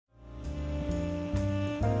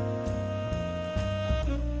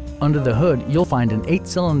Under the hood, you'll find an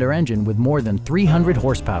 8-cylinder engine with more than 300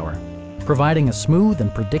 horsepower, providing a smooth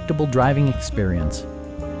and predictable driving experience.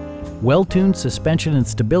 Well-tuned suspension and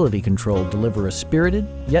stability control deliver a spirited,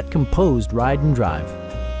 yet composed ride and drive.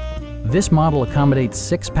 This model accommodates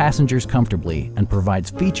 6 passengers comfortably and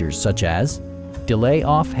provides features such as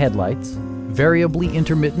delay-off headlights, variably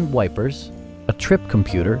intermittent wipers, a trip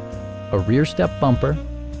computer, a rear step bumper,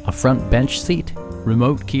 a front bench seat,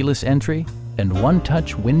 remote keyless entry, and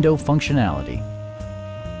one-touch window functionality.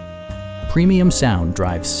 Premium sound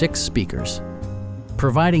drives 6 speakers,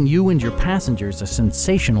 providing you and your passengers a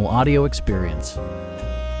sensational audio experience.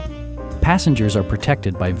 Passengers are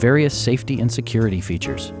protected by various safety and security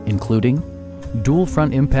features, including dual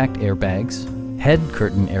front impact airbags, head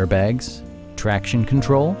curtain airbags, traction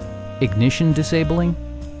control, ignition disabling,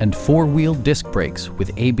 and 4-wheel disc brakes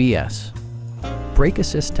with ABS. Brake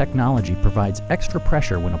Assist technology provides extra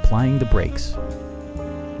pressure when applying the brakes.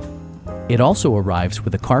 It also arrives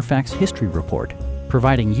with a Carfax history report,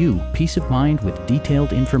 providing you peace of mind with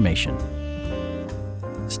detailed information.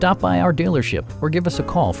 Stop by our dealership or give us a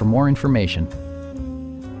call for more information.